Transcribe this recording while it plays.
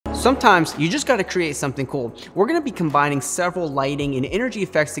Sometimes you just gotta create something cool. We're gonna be combining several lighting and energy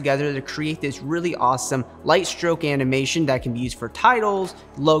effects together to create this really awesome light stroke animation that can be used for titles,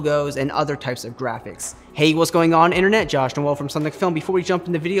 logos, and other types of graphics. Hey, what's going on, internet? Josh Noel from SonduckFilm. Before we jump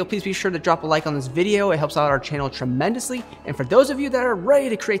in the video, please be sure to drop a like on this video. It helps out our channel tremendously. And for those of you that are ready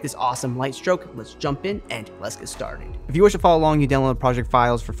to create this awesome light stroke, let's jump in and let's get started. If you wish to follow along, you download project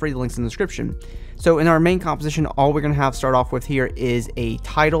files for free. The link's in the description. So in our main composition, all we're gonna have start off with here is a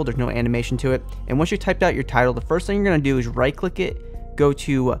title. There's no animation to it. And once you typed out your title, the first thing you're gonna do is right click it, go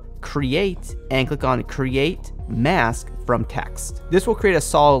to create, and click on create mask from text. This will create a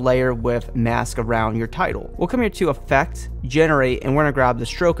solid layer with mask around your title. We'll come here to effect, generate, and we're gonna grab the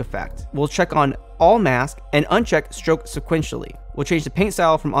stroke effect. We'll check on all mask and uncheck stroke sequentially. We'll change the paint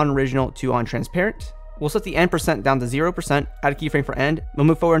style from unoriginal to on transparent. We'll set the end percent down to 0%, add a keyframe for end. We'll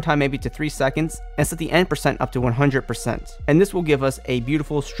move forward in time maybe to 3 seconds and set the end percent up to 100%. And this will give us a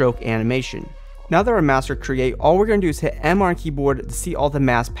beautiful stroke animation. Now that our masks are create, all we're gonna do is hit M on keyboard to see all the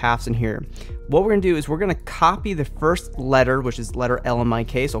mask paths in here. What we're gonna do is we're gonna copy the first letter, which is letter L in my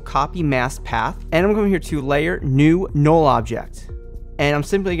case, so copy mask path. And I'm going here to layer, new, null object. And I'm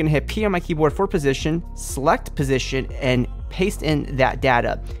simply gonna hit P on my keyboard for position, select position, and paste in that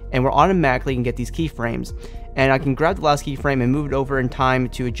data. And we're automatically gonna get these keyframes. And I can grab the last keyframe and move it over in time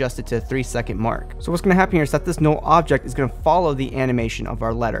to adjust it to the 3-second mark. So what's gonna happen here is that this null object is gonna follow the animation of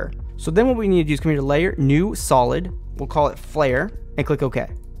our letter. So then what we need to do is come here to layer, new, solid, we'll call it flare, and click OK.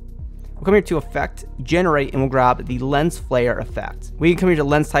 We'll come here to effect, generate, and we'll grab the lens flare effect. We can come here to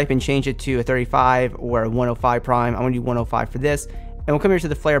lens type and change it to a 35 or a 105 prime. I'm gonna do 105 for this. And we'll come here to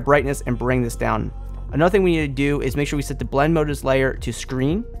the flare brightness and bring this down. Another thing we need to do is make sure we set the blend mode as layer to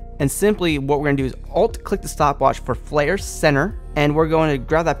screen. And simply what we're gonna do is alt click the stopwatch for flare center. And we're going to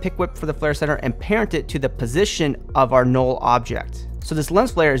grab that pick whip for the flare center and parent it to the position of our null object. So this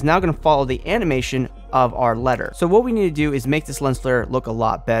lens flare is now going to follow the animation of our letter. So what we need to do is make this lens flare look a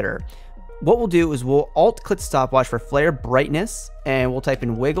lot better. What we'll do is we'll alt click stopwatch for flare brightness and we'll type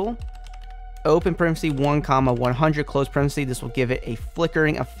in wiggle, open parenthesis 1, 100, close parenthesis. This will give it a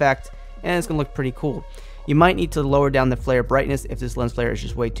flickering effect and it's going to look pretty cool. You might need to lower down the flare brightness if this lens flare is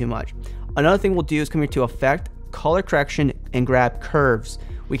just way too much. Another thing we'll do is come here to effect, color correction, and grab curves.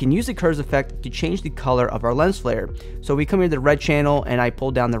 We can use the curves effect to change the color of our lens flare. So we come here to the red channel and I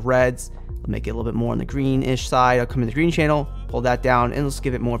pull down the reds. I'll make it a little bit more on the greenish side. I'll come to the green channel, pull that down, and let's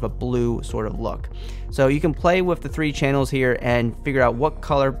give it more of a blue sort of look. So you can play with the 3 channels here and figure out what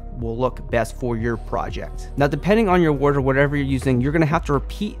color will look best for your project. Now, depending on your word or whatever you're using, you're gonna have to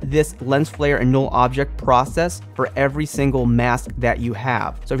repeat this lens flare and null object process for every single mask that you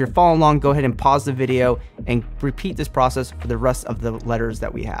have. So if you're following along, go ahead and pause the video and repeat this process for the rest of the letters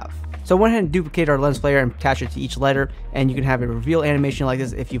that we have. So I went ahead and duplicate our lens flare and attach it to each letter, and you can have a reveal animation like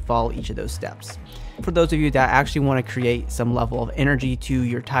this if you follow each of those steps. For those of you that actually want to create some level of energy to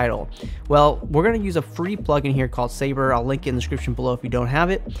your title, well, we're going to use a free plugin here called Saber. I'll link it in the description below if you don't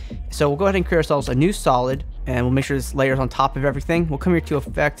have it. So we'll go ahead and create ourselves a new solid, and we'll make sure this layer is on top of everything. We'll come here to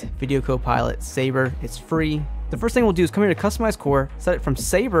Effect, Video Copilot, Saber. It's free. The first thing we'll do is come here to Customize Core, set it from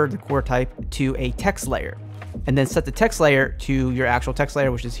Saber, the core type, to a text layer. And then set the text layer to your actual text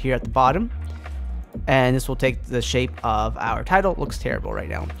layer, which is here at the bottom. And this will take the shape of our title. It looks terrible right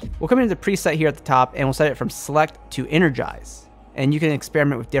now. We'll come into the preset here at the top and we'll set it from select to energize. And you can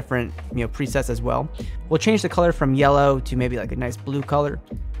experiment with different presets as well. We'll change the color from yellow to maybe like a nice blue color.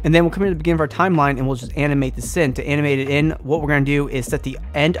 And then we'll come here to the beginning of our timeline and we'll just animate this in. To animate it in, what we're going to do is set the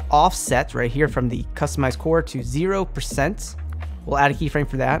end offset right here from the customized core to 0%. We'll add a keyframe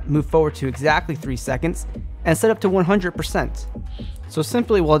for that, move forward to exactly 3 seconds, and set up to 100%. So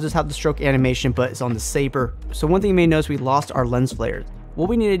simply we'll just have the stroke animation, but it's on the Saber. So one thing you may notice, we lost our lens flares. What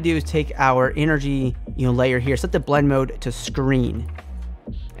we need to do is take our energy layer here, set the blend mode to screen,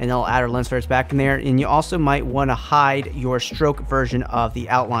 and I'll add our lens flares back in there. And you also might want to hide your stroke version of the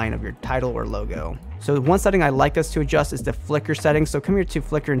outline of your title or logo. So one setting I like us to adjust is the flicker setting. So come here to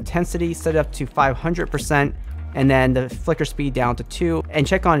flicker intensity, set it up to 500%. And then the flicker speed down to 2, and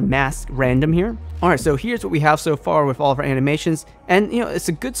check on mask random here. All right, so here's what we have so far with all of our animations. And it's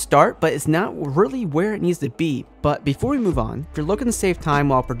a good start, but it's not really where it needs to be. But before we move on, if you're looking to save time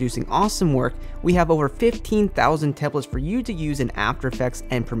while producing awesome work, we have over 15,000 templates for you to use in After Effects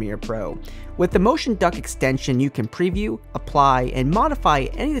and Premiere Pro. With the Motion Duck extension, you can preview, apply, and modify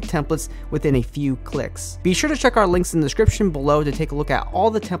any of the templates within a few clicks. Be sure to check our links in the description below to take a look at all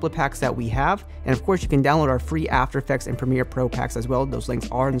the template packs that we have. And of course, you can download our free After Effects and Premiere Pro packs as well. Those links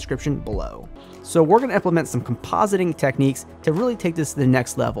are in the description below. So we're going to implement some compositing techniques to really take this to the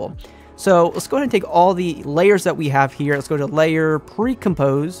next level. So let's go ahead and take all the layers that we have here. Let's go to layer,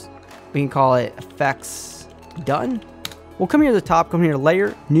 pre-compose. We can call it effects done. We'll come here to the top, come here to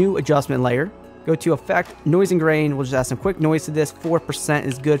layer, new adjustment layer. Go to effect, noise and grain. We'll just add some quick noise to this. 4%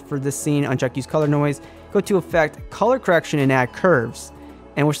 is good for this scene. Uncheck use color noise. Go to effect, color correction, and add curves.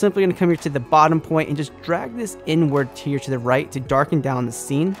 And we're simply going to come here to the bottom point and just drag this inward here to the right to darken down the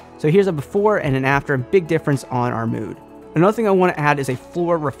scene. So here's a before and an after, a big difference on our mood. Another thing I want to add is a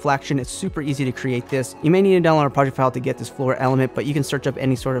floor reflection. It's super easy to create this. You may need to download a project file to get this floor element, but you can search up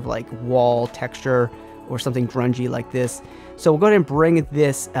any sort of like wall texture or something grungy like this. So we'll go ahead and bring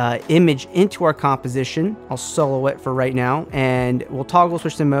this image into our composition. I'll solo it for right now, and we'll toggle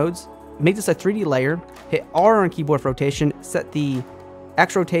switch the modes. Make this a 3D layer. Hit R on keyboard for rotation. Set the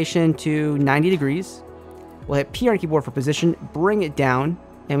X rotation to 90 degrees. We'll hit P on keyboard for position. Bring it down.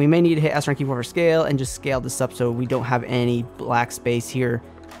 And we may need to hit S on keyboard for scale and just scale this up so we don't have any black space here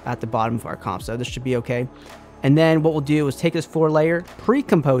at the bottom of our comp. So this should be okay. And then what we'll do is take this floor layer,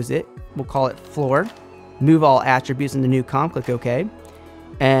 pre-compose it. We'll call it floor. Move all attributes in the new comp. Click OK.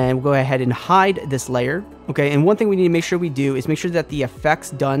 And we'll go ahead and hide this layer. Okay, and one thing we need to make sure we do is make sure that the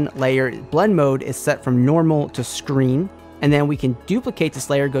effects done layer blend mode is set from normal to screen. And then we can duplicate this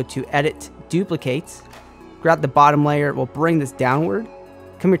layer. Go to edit, duplicate. Grab the bottom layer. We'll bring this downward.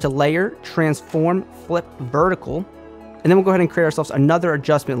 Come here to layer, transform, flip vertical, and then we'll go ahead and create ourselves another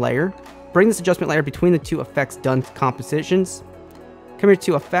adjustment layer. Bring this adjustment layer between the two effects done compositions. Come here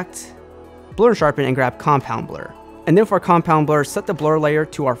to effect, blur and sharpen, and grab compound blur. And then for our compound blur, set the blur layer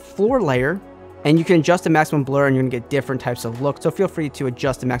to our floor layer, and you can adjust the maximum blur and you're gonna get different types of looks. So feel free to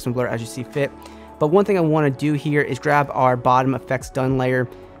adjust the maximum blur as you see fit. But one thing I wanna do here is grab our bottom effects done layer,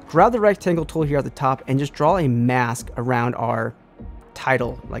 grab the rectangle tool here at the top, and just draw a mask around our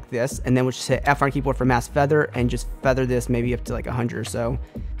title like this, and then we'll just hit F on keyboard for mask feather and just feather this maybe up to like 100 or so.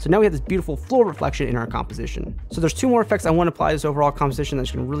 So now we have this beautiful floor reflection in our composition. So there's two more effects I want to apply to this overall composition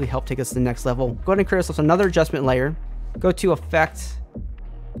that's going to really help take us to the next level. Go ahead and create ourselves another adjustment layer. Go to effect,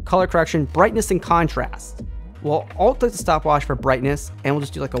 color correction, brightness and contrast. We'll alt click the stopwatch for brightness, and we'll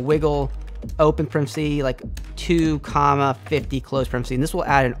just do like a wiggle, open parenthesis, like 2,50 close parenthesis, and this will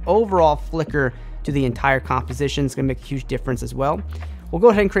add an overall flicker to the entire composition. It's going to make a huge difference as well. We'll go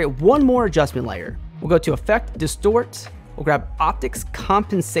ahead and create one more adjustment layer. We'll go to effect, distort. We'll grab optics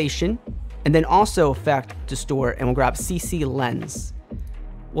compensation, and then also effect, distort, and we'll grab CC lens.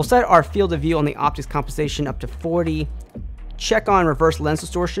 We'll set our field of view on the optics compensation up to 40. Check on reverse lens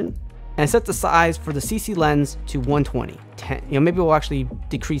distortion, and set the size for the CC lens to 120. Maybe we'll actually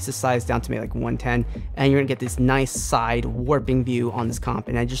decrease the size down to maybe like 110, and you're gonna get this nice side warping view on this comp,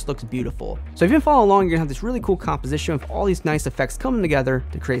 and it just looks beautiful. So if you've been following along, you're gonna have this really cool composition with all these nice effects coming together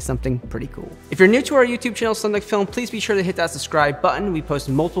to create something pretty cool. If you're new to our YouTube channel, SonduckFilm, please be sure to hit that subscribe button. We post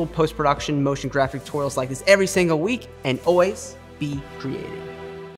multiple post-production motion graphic tutorials like this every single week, and always be creative.